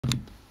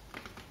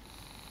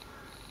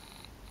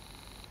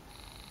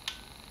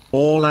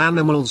All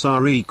animals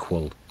are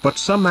equal, but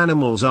some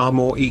animals are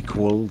more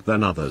equal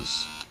than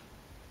others.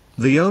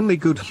 The only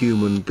good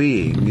human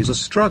being is a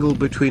struggle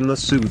between the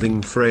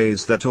soothing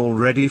phrase that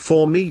already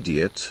form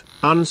immediate,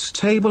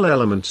 unstable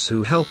elements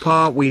who help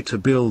are we to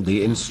build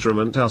the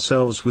instrument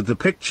ourselves with the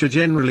picture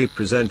generally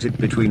presented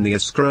between the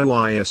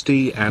ascroist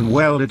and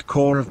welded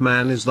core of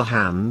man is the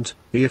hand,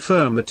 the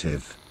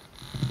affirmative.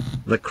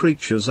 The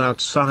creatures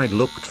outside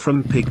looked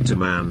from pig to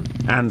man,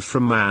 and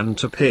from man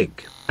to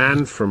pig,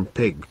 and from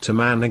pig to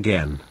man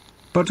again.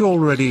 But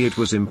already it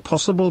was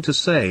impossible to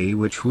say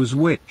which was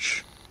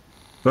which.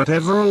 But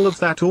ever all of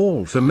that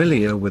all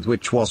familiar with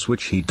which was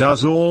which he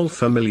does all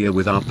familiar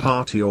with our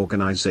party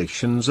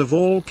organizations of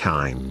all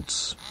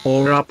kinds,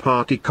 or our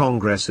party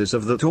congresses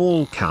of that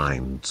all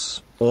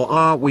kinds, or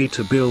are we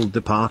to build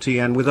the party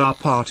and with our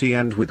party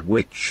and with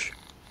which?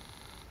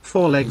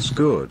 4 legs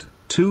good,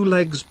 2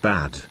 legs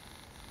bad.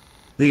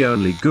 The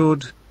only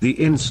good, the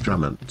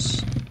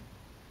instruments.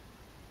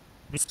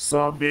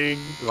 Mr.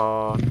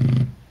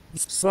 England,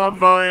 Mr.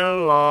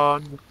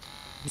 Violin,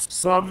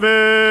 Mr.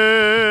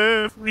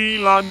 every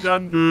land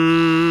and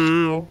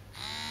girl,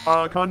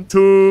 hearken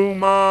to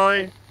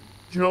my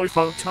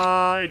joyful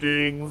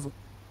tidings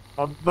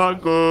of the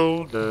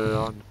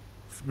golden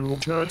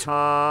future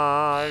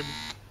time.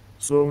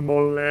 So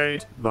no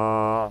late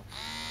the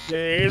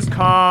day is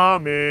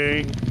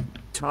coming,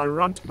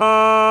 tyrant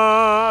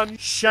man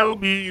shall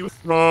be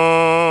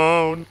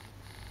thrown,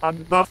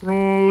 and the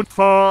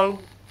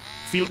fruitful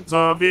fields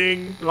of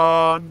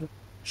England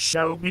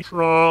shall be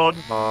trod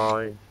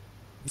by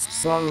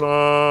beasts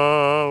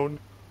alone.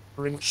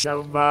 Rings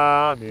shall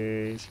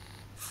vanish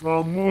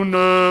from our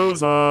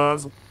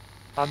noses,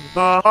 and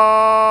the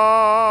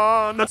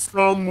harness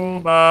from our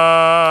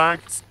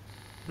backs.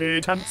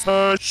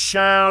 Pretenses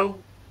shall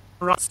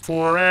rust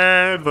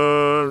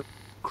forever,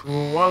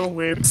 cruel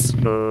whips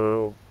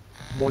no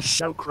more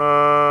shall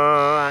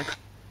crack.